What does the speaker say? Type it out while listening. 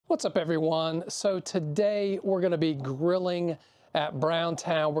What's up, everyone? So today we're going to be grilling at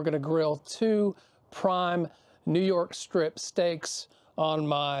Browntown. We're going to grill 2 prime New York strip steaks on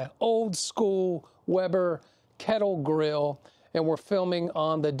my old school Weber kettle grill, and we're filming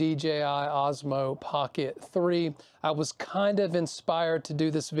on the DJI Osmo Pocket 3. I was kind of inspired to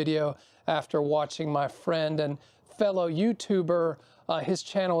do this video after watching my friend and fellow YouTuber. His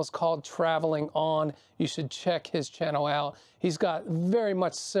channel is called Traveling On. You should check his channel out. He's got very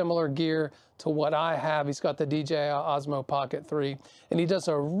much similar gear to what I have. He's got the DJI Osmo Pocket 3, and he does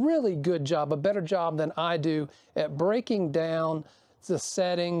a really good job, a better job than I do at breaking down the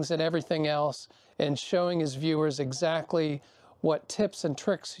settings and everything else and showing his viewers exactly what tips and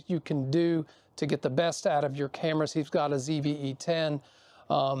tricks you can do to get the best out of your cameras. He's got a ZV-E10.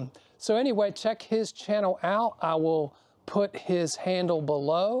 So anyway, check his channel out. I will put his handle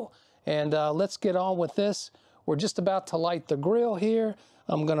below, and let's get on with this. We're just about to light the grill here.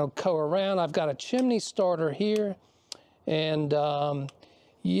 I'm gonna go around. I've got a chimney starter here, and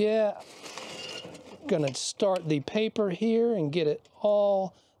yeah, gonna start the paper here and get it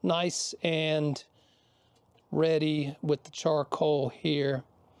all nice and ready with the charcoal here.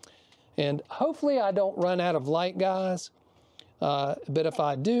 And hopefully I don't run out of light, guys, but if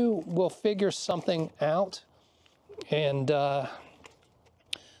I do, we'll figure something out. And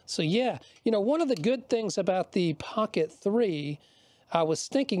so yeah, you know, one of the good things about the Pocket 3, I was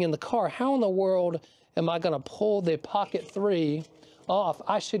thinking in the car, how in the world am I going to pull the Pocket 3 off?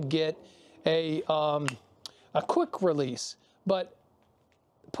 I should get a quick release, but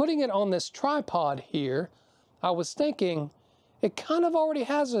putting it on this tripod here, I was thinking it kind of already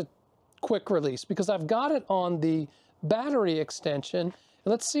has a quick release because I've got it on the battery extension.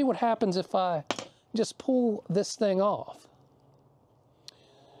 Let's see what happens if I just pull this thing off.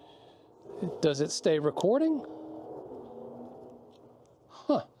 Does it stay recording?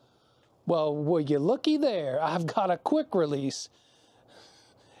 Huh. Well, were you looky there? I've got a quick release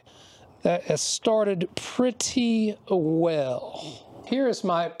that has started pretty well. Here is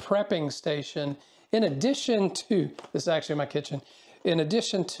my prepping station. In addition to, this is actually my kitchen. In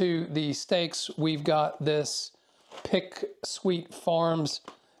addition to the steaks, we've got this Pick Sweet Farms,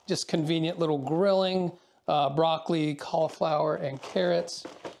 just convenient little grilling, broccoli, cauliflower, and carrots.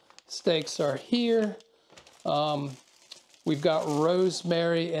 Steaks are here. We've got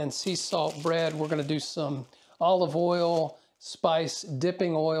rosemary and sea salt bread. We're gonna do some olive oil, spice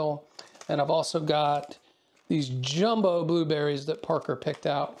dipping oil, and I've also got these jumbo blueberries that Parker picked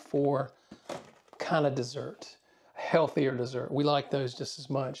out for kind of dessert, healthier dessert. We like those just as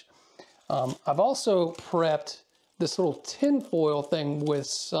much. I've also prepped this little tin foil thing with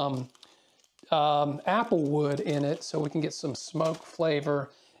some apple wood in it so we can get some smoke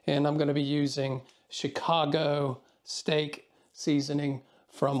flavor. And I'm gonna be using Chicago steak seasoning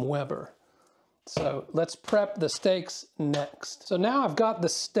from Weber. So let's prep the steaks next. So now I've got the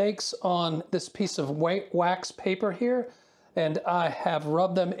steaks on this piece of wax paper here, and I have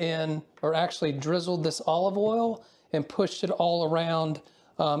rubbed them in, or actually drizzled this olive oil and pushed it all around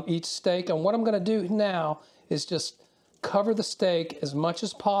each steak. And what I'm gonna do now is just cover the steak as much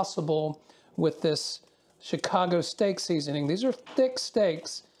as possible with this Chicago steak seasoning. These are thick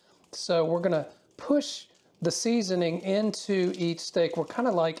steaks, so we're gonna push the seasoning into each steak. We're kind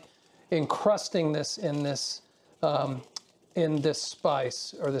of like encrusting this in this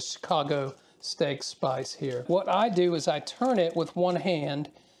spice, or the Chicago steak spice here. What I do is I turn it with one hand,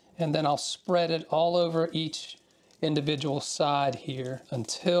 and then I'll spread it all over each individual side here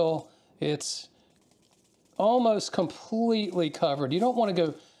until it's almost completely covered. You don't want to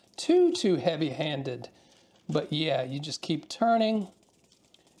go too heavy-handed, but yeah, you just keep turning.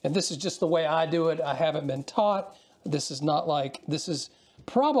 And this is just the way I do it. I haven't been taught. This is not like, this is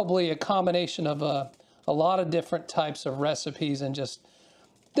probably a combination of a lot of different types of recipes and just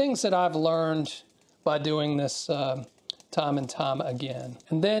things that I've learned by doing this time and time again.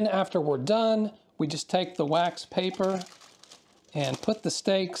 And then after we're done, we just take the wax paper and put the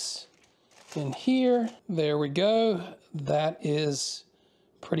steaks in here. There we go. That is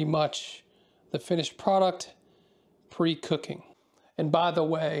pretty much the finished product pre-cooking. And by the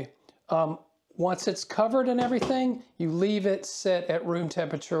way, once it's covered and everything, you leave it set at room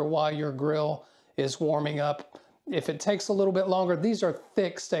temperature while your grill is warming up. If it takes a little bit longer, these are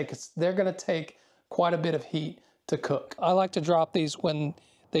thick steaks. They're gonna take quite a bit of heat to cook. I like to drop these when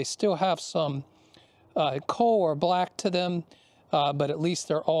they still have some coal or black to them, but at least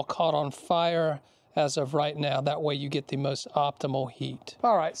they're all caught on fire as of right now. That way you get the most optimal heat.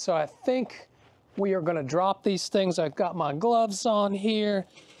 All right, so I think we are gonna drop these things. I've got my gloves on here,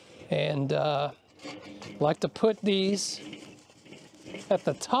 and like to put these at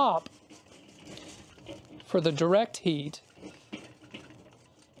the top for the direct heat.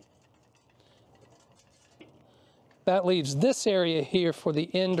 That leaves this area here for the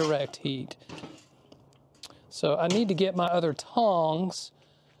indirect heat. So I need to get my other tongs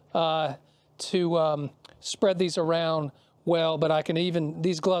to spread these around well, but I can even,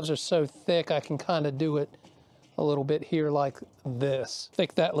 these gloves are so thick, I can kind of do it a little bit here like this. I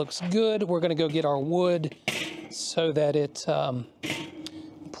think that looks good. We're gonna go get our wood so that it,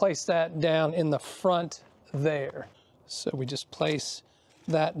 place that down in the front there. So we just place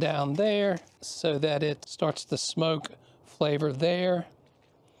that down there so that it starts to smoke flavor there.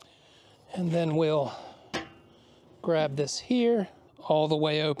 And then we'll grab this here, all the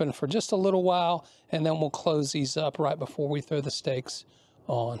way open for just a little while, and then we'll close these up right before we throw the steaks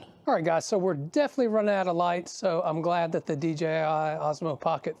on. All right, guys, so we're definitely running out of light, so I'm glad that the DJI Osmo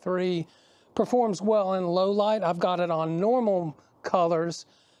Pocket 3 performs well in low light. I've got it on normal colors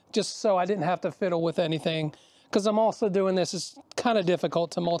just so I didn't have to fiddle with anything, because I'm also doing this. It's kind of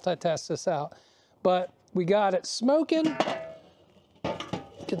difficult to multitask this out, but we got it smoking.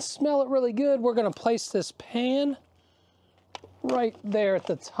 You can smell it really good. We're gonna place this pan right there at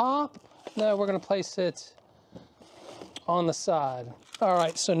the top. Now we're gonna place it on the side. All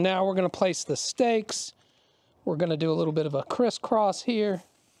right, so now we're gonna place the steaks. We're gonna do a little bit of a crisscross here.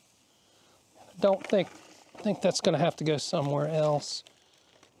 I think that's gonna have to go somewhere else.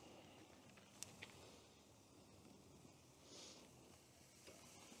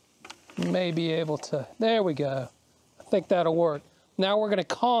 May be able to, there we go. I think that'll work. Now we're gonna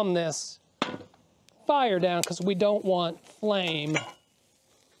calm this fire down because we don't want flame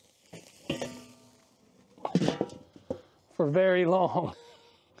for very long.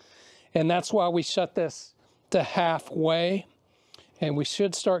 And that's why we shut this to halfway. And we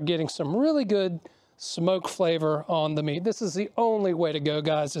should start getting some really good smoke flavor on the meat. This is the only way to go,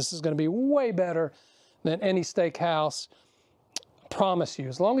 guys. This is gonna be way better than any steakhouse. Promise you,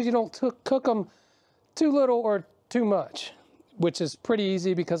 as long as you don't cook them too little or too much, which is pretty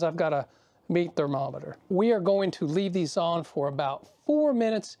easy because I've got a meat thermometer. We are going to leave these on for about 4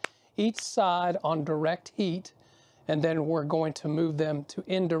 minutes each side on direct heat, and then we're going to move them to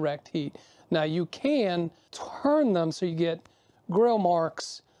indirect heat. Now you can turn them so you get grill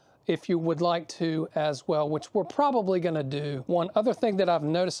marks if you would like to as well, which we're probably gonna do. One other thing that I've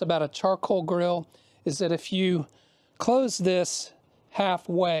noticed about a charcoal grill is that if you close this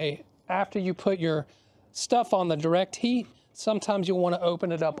halfway after you put your stuff on the direct heat, sometimes you'll want to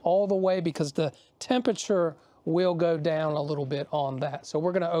open it up all the way because the temperature will go down a little bit on that. So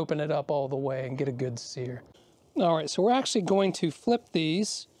we're going to open it up all the way and get a good sear. All right, so we're actually going to flip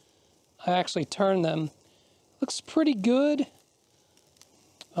these. I actually turned them. Looks pretty good.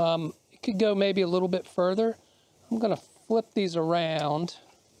 It could go maybe a little bit further. I'm going to flip these around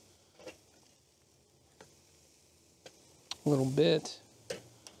a little bit.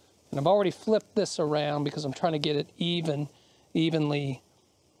 And I've already flipped this around because I'm trying to get it evenly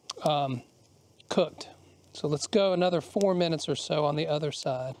cooked. So let's go another 4 minutes or so on the other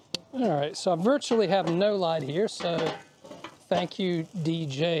side. All right, so I virtually have no light here, so thank you,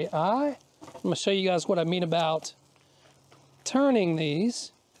 DJI. I'm gonna show you guys what I mean about turning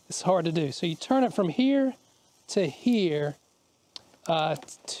these. It's hard to do. So you turn it from here to here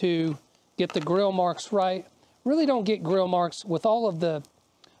to get the grill marks right. Really don't get grill marks with all of the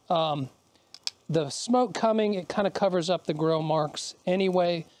smoke coming. It kind of covers up the grill marks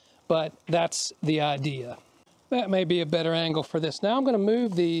anyway, but that's the idea. That may be a better angle for this. Now I'm going to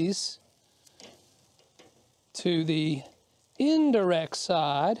move these to the indirect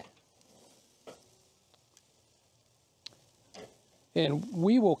side, and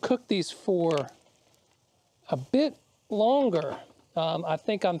we will cook these for a bit longer. I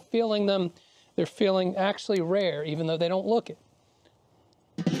think I'm feeling them. They're feeling actually rare, even though they don't look it.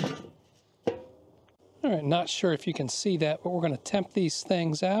 All right, not sure if you can see that, but we're going to temp these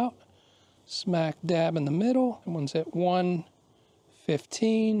things out. Smack dab in the middle. That one's at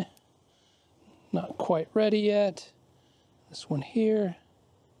 115. Not quite ready yet. This one here,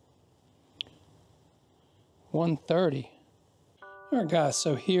 130. All right, guys,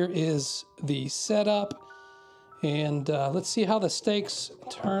 so here is the setup. And let's see how the steaks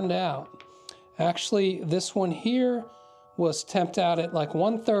turned out. Actually, this one here was temped out at like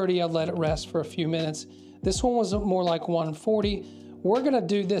 130. I let it rest for a few minutes. This one was more like 140. We're gonna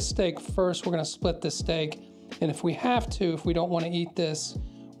do this steak first. We're gonna split this steak. And if we have to, if we don't wanna eat this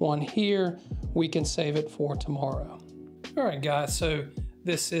one here, we can save it for tomorrow. All right, guys, so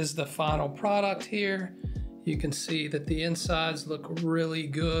this is the final product here. You can see that the insides look really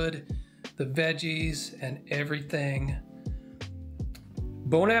good. The veggies and everything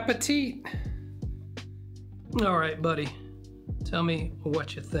Bon appetit. All right, buddy. Tell me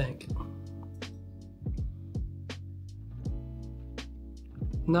what you think.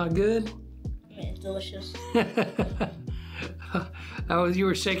 Not good? It's delicious. You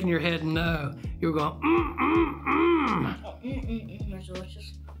were shaking your head no. You were going, Oh, it's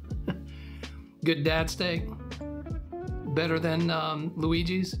delicious. Good dad steak? Better than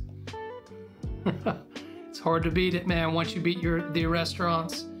Luigi's? It's hard to beat it, man. Once you beat the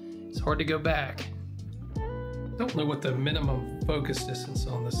restaurants, it's hard to go back. Don't know what the minimum focus distance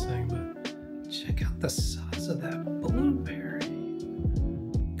on this thing, but check out the size of that blueberry.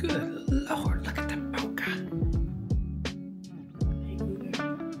 Good Lord, look at that polka.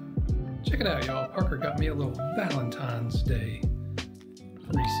 Check it out, y'all. Parker got me a little Valentine's Day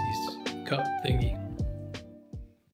Reese's cup thingy.